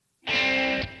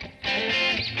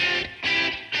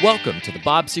Welcome to the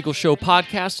Bob Siegel Show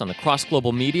podcast on the Cross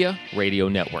Global Media Radio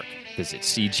Network. Visit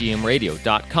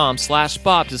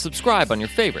cgmradio.com/Bob to subscribe on your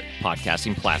favorite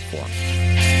podcasting platform.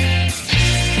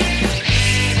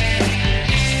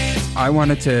 I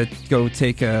wanted to go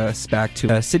take us back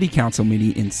to a city council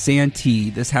meeting in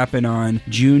Santee. This happened on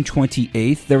June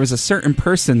 28th. There was a certain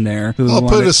person there who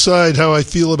put aside how I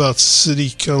feel about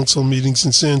city council meetings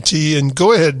in Santee and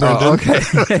go ahead, Brendan. Oh, okay.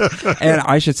 And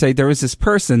I should say there was this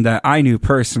person that I knew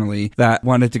personally that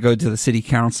wanted to go to the city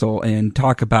council and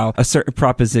talk about a certain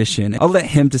proposition. I'll let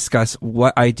him discuss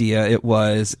what idea it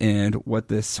was and what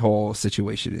this whole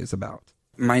situation is about.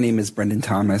 My name is Brendan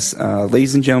Thomas.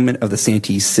 Ladies and gentlemen of the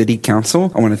Santee City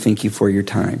Council, I want to thank you for your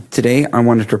time. Today, I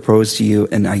want to propose to you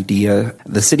an idea.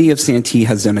 The city of Santee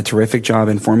has done a terrific job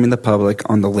informing the public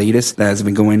on the latest that has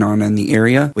been going on in the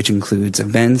area, which includes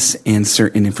events and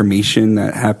certain information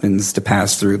that happens to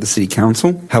pass through the city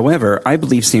council. However, I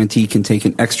believe Santee can take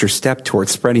an extra step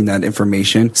towards spreading that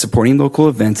information, supporting local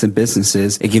events and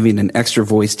businesses, and giving an extra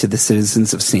voice to the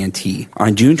citizens of Santee.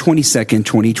 On June 22nd,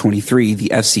 2023, the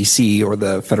FCC, or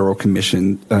the Federal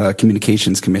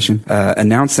Communications Commission,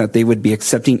 announced that they would be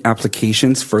accepting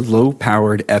applications for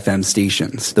low-powered FM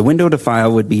stations. The window to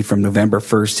file would be from November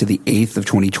 1st to the 8th of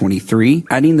 2023.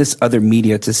 Adding this other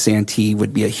media to Santee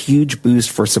would be a huge boost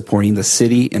for supporting the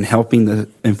city and helping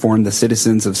inform the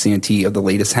citizens of Santee of the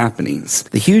latest happenings.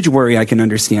 The huge worry I can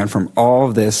understand from all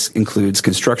of this includes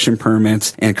construction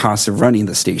permits and cost of running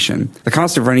the station. The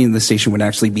cost of running the station would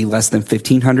actually be less than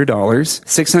 $1,500,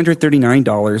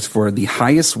 $639 for the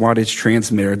highest wattage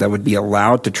transmitter that would be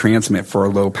allowed to transmit for a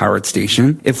low-powered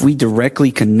station. If we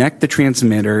directly connect the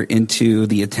transmitter into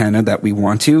the antenna that we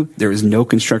want to, there is no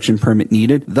construction permit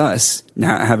needed, thus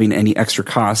not having any extra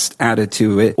cost added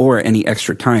to it or any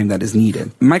extra time that is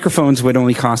needed. Microphones would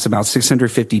only cost about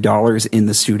 $650 in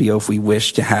the studio if we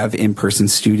wish to have in-person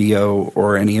studio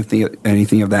or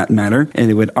anything of that matter.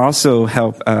 And it would also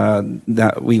help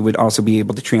that we would also be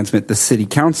able to transmit the city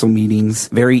council meetings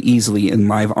very easily and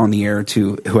live on the air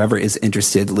to whoever is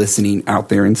interested listening out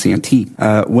there in Santee.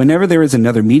 Whenever there is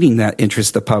another meeting that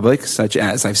interests the public, such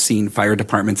as I've seen fire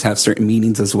departments have certain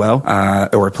meetings as well,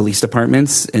 or police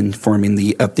departments informing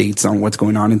the updates on what's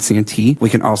going on in Santee, we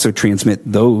can also transmit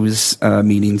those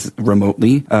meetings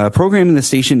remotely. Programming the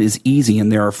station is easy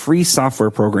and there are free software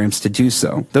programs to do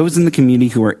so. Those in the community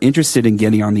who are interested in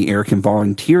getting on the air can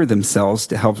volunteer themselves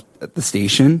to help the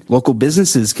station. Local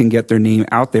businesses can get their name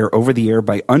out there over the air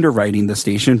by underwriting the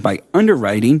station. By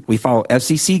underwriting, we follow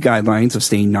FCC guidelines of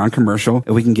staying non-commercial,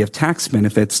 and we can give tax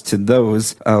benefits to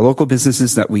those local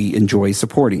businesses that we enjoy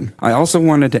supporting. I also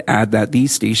wanted to add that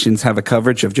these stations have a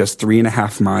coverage of just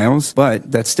 3.5 miles,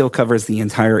 but that still covers the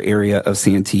entire area of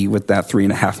Santee with that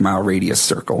 3.5 mile radius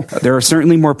circle. There are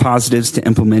certainly more positives to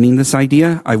implementing this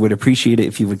idea. I would appreciate it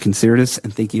if you would consider this,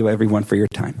 and thank you everyone for your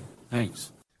time. Thanks.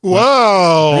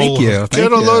 Wow. Thank you.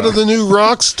 Get a load of the new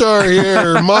rock star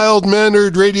here.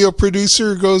 Mild-mannered radio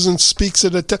producer goes and speaks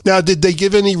at a Now, did they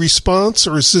give any response,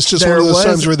 or is this just one of those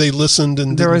times where they listened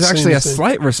and there was actually anything? A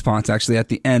slight response actually at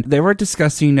the end. They were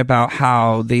discussing about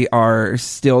how they are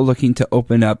still looking to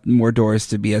open up more doors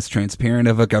to be as transparent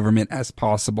of a government as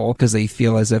possible, because they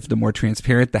feel as if the more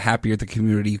transparent, the happier the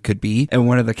community could be. And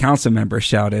one of the council members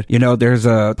shouted, there's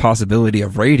a possibility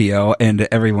of radio, and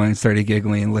everyone started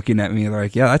giggling and looking at me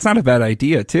like, yeah, that's not a bad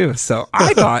idea too. So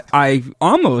I thought I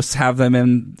almost have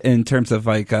them in terms of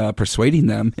persuading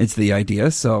them into the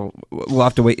idea. So we'll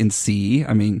have to wait and see.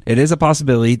 I mean, it is a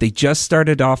possibility. They just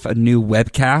started off a new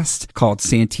webcast called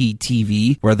Santee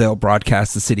TV, where they'll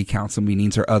broadcast the city council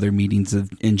meetings or other meetings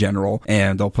in general,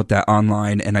 and they'll put that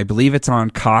online. And I believe it's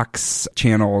on Cox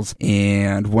channels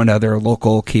and one other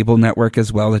local cable network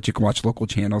as well that you can watch local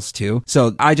channels too.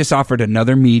 So I just offered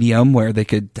another medium where they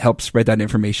could help spread that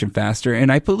information faster. And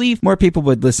I believe more people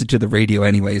would listen to the radio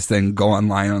anyways than go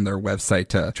online on their website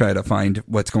to try to find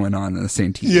what's going on in the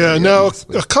Santee. Yeah, now,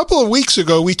 a couple of weeks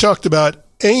ago, we talked about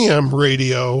AM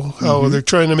radio, how they're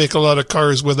trying to make a lot of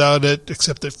cars without it,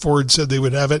 except that Ford said they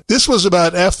would have it. This was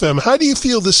about FM. How do you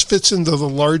feel this fits into the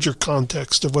larger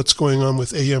context of what's going on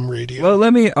with AM radio?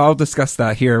 Well, I'll discuss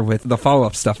that here with the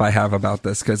follow-up stuff I have about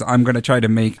this, because I'm going to try to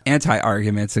make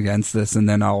anti-arguments against this, and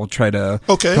then I'll try to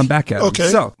come back at it.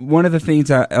 So one of the things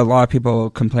that a lot of people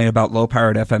complain about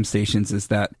low-powered FM stations is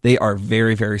that they are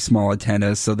very, very small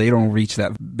antennas, so they don't reach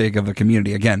that big of a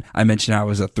community. Again, I mentioned I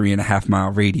was a 3.5 mile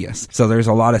radius. So there's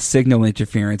a lot of signal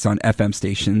interference on FM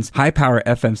stations. High-power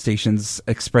FM stations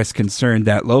express concern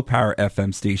that low-power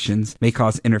FM stations may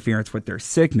cause interference with their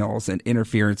signals, and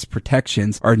interference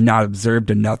protections are not observed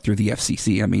enough through the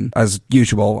FCC. I mean, as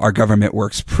usual, our government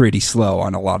works pretty slow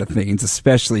on a lot of things,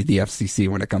 especially the FCC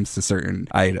when it comes to certain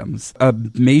items. A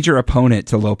major opponent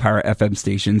to low-power FM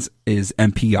stations is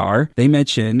NPR. They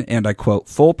mention, and I quote,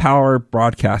 "Full-power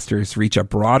broadcasters reach a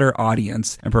broader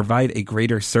audience and provide a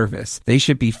greater service. They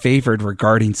should be favored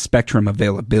regarding spectrum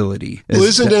availability." Well,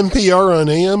 isn't NPR on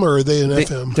AM or are they in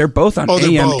FM? They're both on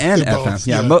AM and FM. Both,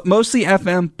 yeah. Mostly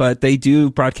FM, but they do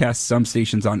broadcast some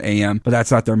stations on AM, but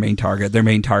that's not their main target. Their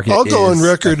main target I'll go on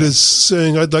record FM. as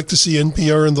saying I'd like to see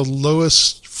NPR in the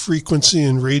lowest frequency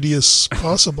and radius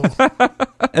possible.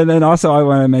 And then also I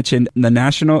want to mention the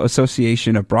National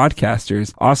Association of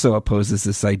Broadcasters also opposes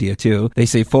this idea too. They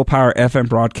say full power FM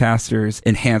broadcasters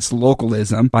enhance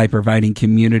localism by providing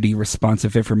community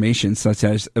responsive information such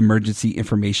as emergency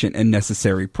information and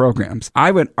necessary programs. I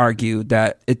would argue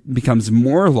that it becomes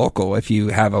more local if you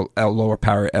have a lower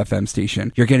power FM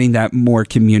station. You're getting that more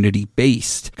community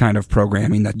based kind of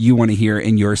programming that you want to hear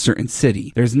in your certain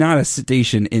city. There's not a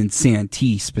station in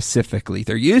Santee specifically.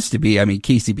 There used to be, I mean,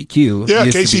 KCBQ. Yeah,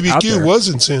 KCBQ was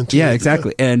in Santee. Yeah,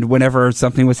 exactly. Yeah. And whenever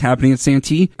something was happening at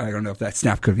Santee, I don't know if that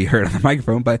snap could be heard on the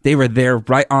microphone, but they were there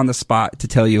right on the spot to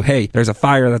tell you, hey, there's a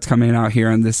fire that's coming out here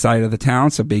on this side of the town,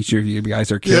 so make sure you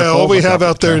guys are careful. Yeah, all we have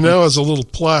out there now is a little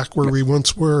plaque where we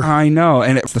once were. I know,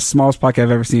 and it's the smallest plaque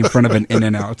I've ever seen in front of an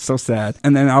In-N-Out. It's so sad.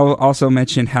 And then I'll also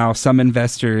mention how some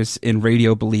investors in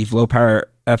radio believe low power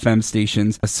FM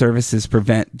stations services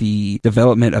prevent the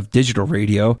development of digital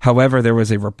radio. However, there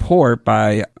was a report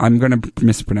by, I'm going to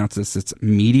mispronounce this, it's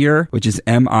Meteor, which is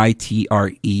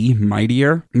M-I-T-R-E,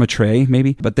 Maitre,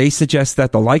 maybe. But they suggest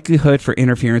that the likelihood for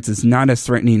interference is not as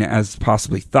threatening as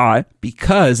possibly thought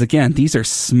because, again, these are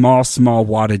small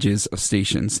wattages of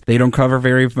stations. They don't cover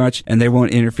very much and they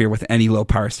won't interfere with any low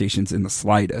power stations in the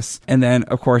slightest. And then,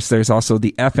 of course, there's also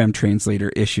the FM translator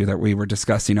issue that we were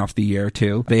discussing off the air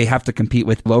too. They have to compete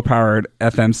with low-powered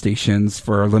FM stations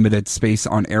for limited space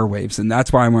on airwaves. And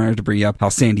that's why I wanted to bring up how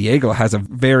San Diego has a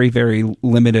very, very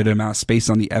limited amount of space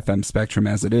on the FM spectrum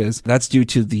as it is. That's due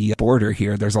to the border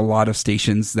here. There's a lot of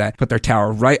stations that put their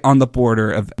tower right on the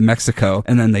border of Mexico,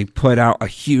 and then they put out a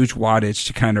huge wattage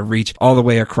to kind of reach all the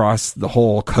way across the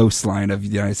whole coastline of the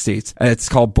United States. It's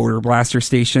called border blaster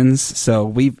stations. So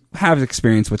we have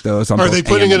experience with those. Are they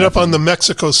putting it up on the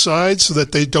Mexico side so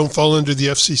that they don't fall under the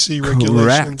FCC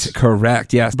regulations? Correct.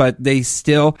 Yes, but they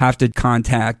still have to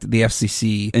contact the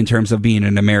FCC in terms of being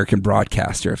an American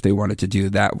broadcaster if they wanted to do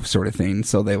that sort of thing.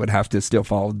 So they would have to still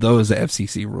follow those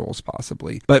FCC rules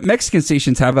possibly. But Mexican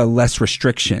stations have less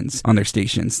restrictions on their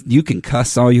stations. You can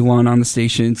cuss all you want on the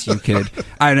stations. You could,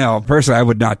 I know, personally, I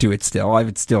would not do it still. I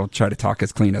would still try to talk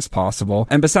as clean as possible.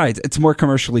 And besides, it's more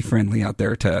commercially friendly out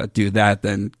there to do that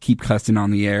than keep cussing on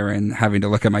the air and having to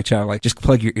look at my child like, just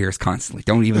plug your ears constantly.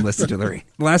 Don't even listen to the radio.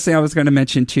 The last thing I was going to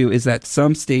mention too is that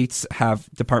some states have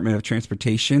Department of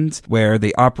Transportations where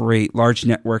they operate large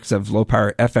networks of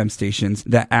low-power FM stations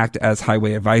that act as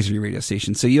highway advisory radio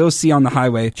stations. So you'll see on the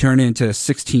highway turn into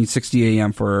 1660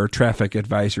 AM for traffic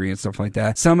advisory and stuff like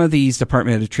that. Some of these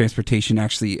Department of Transportation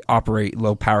actually operate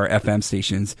low-power FM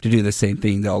stations to do the same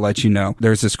thing. They'll let you know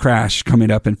there's this crash coming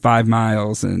up in 5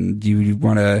 miles and you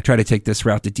want to try to take this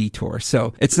route to detour.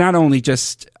 So it's not only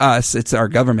just us, it's our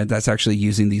government that's actually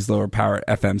using these lower-power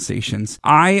FM stations.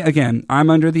 I'm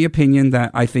under the opinion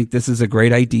that I think this is a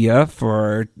great idea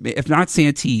for, if not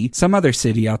Santee, some other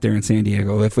city out there in San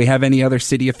Diego. If we have any other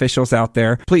city officials out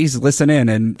there, please listen in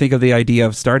and think of the idea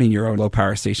of starting your own low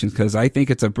power stations, because I think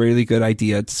it's a really good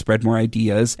idea to spread more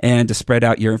ideas and to spread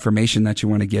out your information that you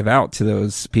want to give out to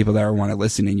those people that want to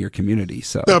listen in your community.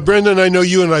 So now, Brendan, I know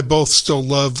you and I both still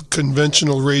love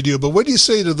conventional radio, but what do you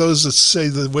say to those that say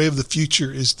the way of the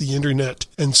future is the internet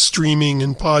and streaming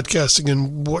and podcasting,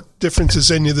 and what difference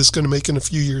is any of this going to make in a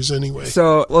few years anyway?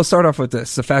 So we'll start off with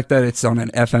this. The fact that it's on an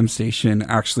FM station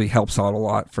actually helps out a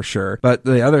lot for sure. But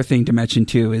the other thing to mention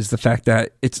too is the fact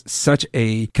that it's such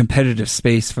a competitive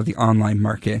space for the online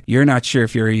market. You're not sure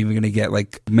if you're even going to get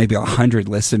like maybe 100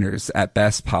 listeners at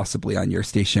best possibly on your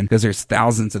station, because there's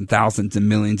thousands and thousands and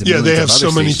millions and millions they have of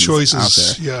other so many choices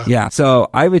choices out there. Yeah. So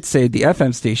I would say the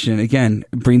FM station, again,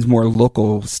 brings more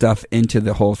local stuff into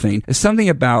the whole thing. There's something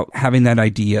about having that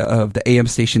idea of the AM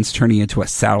stations turning into a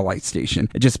satellite satellite station,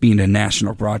 just being a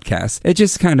national broadcast. It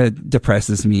just kind of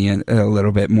depresses me a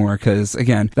little bit more because,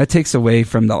 again, that takes away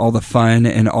from all the fun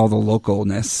and all the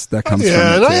localness that comes from it.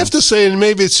 Yeah, and too. I have to say, and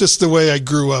maybe it's just the way I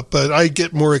grew up, but I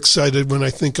get more excited when I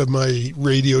think of my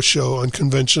radio show on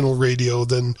conventional radio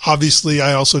than, obviously,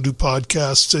 I also do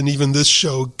podcasts, and even this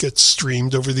show gets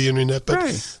streamed over the internet, but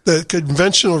the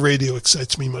conventional radio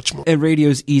excites me much more. And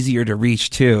radio's easier to reach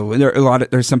too.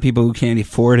 There's some people who can't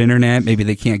afford internet. Maybe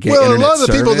they can't get internet a lot of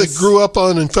the people that service. grew up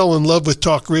on and fell in love with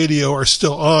talk radio are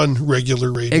still on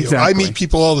regular radio. Exactly. I meet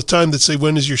people all the time that say,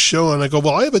 when is your show? And I go,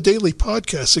 well, I have a daily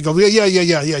podcast. They go,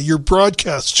 yeah. Your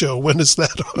broadcast show. When is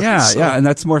that on? Yeah, and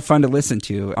that's more fun to listen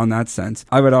to on that sense.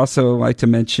 I would also like to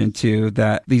mention too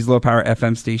that these low power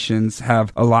FM stations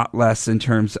have a lot less in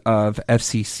terms of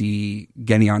FCC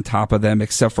getting on top of them,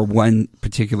 except for one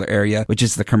particular area, which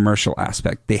is the commercial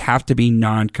aspect. They have to be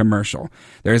non-commercial.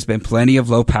 There's been plenty of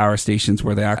low power stations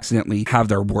where they accidentally have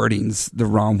their wordings the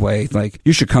wrong way. Like,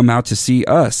 you should come out to see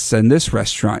us and this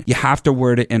restaurant. You have to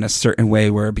word it in a certain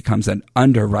way where it becomes an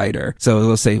underwriter. So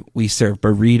they'll say, we serve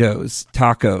burritos,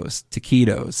 tacos,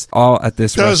 taquitos, all at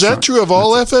this now, restaurant. is that true of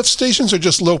all FF stations or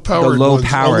just low powered The low ones?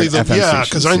 powered FM stations. Yeah,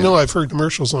 because I know I've heard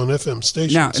commercials on FM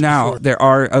stations. Now before. there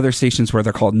are other stations where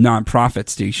they're called non-profit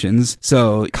stations.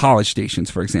 So college stations,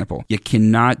 for example, you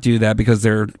cannot do that because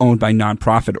they're owned by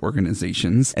non-profit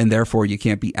organizations, and therefore you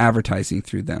can't be advertising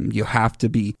through them. You have to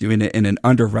be doing it in an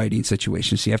underwriting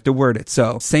situation. So you have to word it.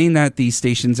 So saying that these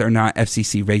stations are not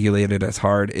FCC regulated as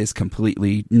hard is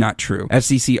completely not true.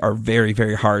 FCC are very,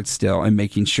 very hard still in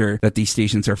making sure that these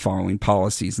stations are following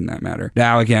policies in that matter.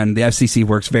 Now, again, the FCC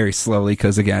works very slowly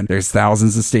because, again, there's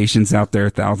thousands of stations out there,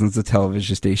 thousands of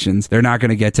television stations. They're not going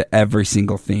to get to every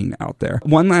single thing out there.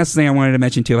 One last thing I wanted to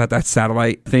mention too about that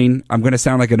satellite thing. I'm going to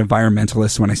sound like an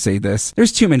environmentalist when I say this.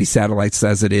 There's too many satellites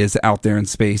as it is out there in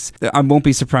space. I won't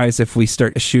be surprised if we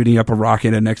start shooting up a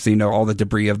rocket and next thing you know, all the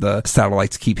debris of the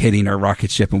satellites keep hitting our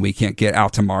rocket ship and we can't get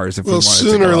out to Mars if we wanted to.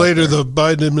 Well, sooner or later, the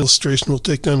Biden administration will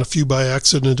take down a few by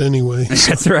accident anyway.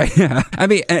 So. That's right. Yeah. I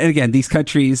mean, and again, these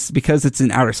countries, because it's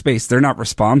in outer space, they're not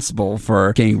responsible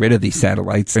for getting rid of these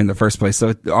satellites in the first place.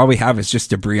 So all we have is just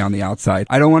debris on the outside.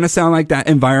 I don't want to sound like that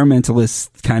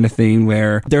environmentalist kind of thing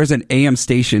where there's an AM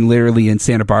station literally in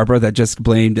Santa Barbara that just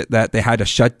blamed that they had to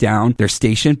shut down their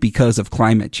station because of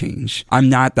climate change. I'm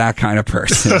not that kind of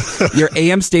person. Your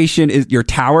AM station your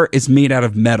tower is made out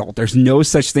of metal. There's no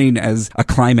such thing as a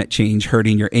climate change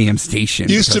hurting your AM station.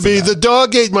 Used to be the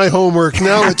dog ate my homework.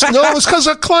 Now it's because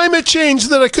of climate change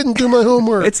that I couldn't do my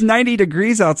homework. It's 90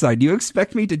 degrees outside. Do you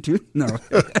expect me to do? No.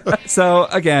 So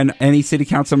again, any city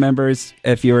council members,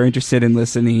 if you're interested in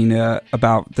listening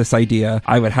about this idea,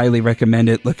 I would highly recommend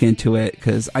it. Look into it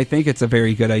because I think it's a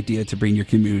very good idea to bring your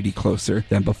community closer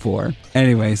than before.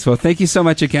 Anyways, well, thank you so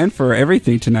much again for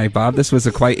everything tonight, Bob. This was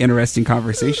a quite interesting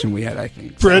conversation we had, I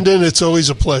think. Brendan, it's always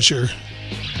a pleasure.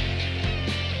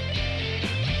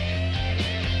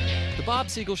 The Bob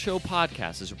Siegel Show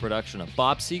podcast is a production of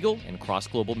Bob Siegel and Cross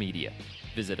Global Media.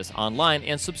 Visit us online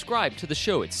and subscribe to the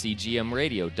show at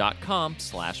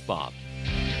cgmradio.com/Bob.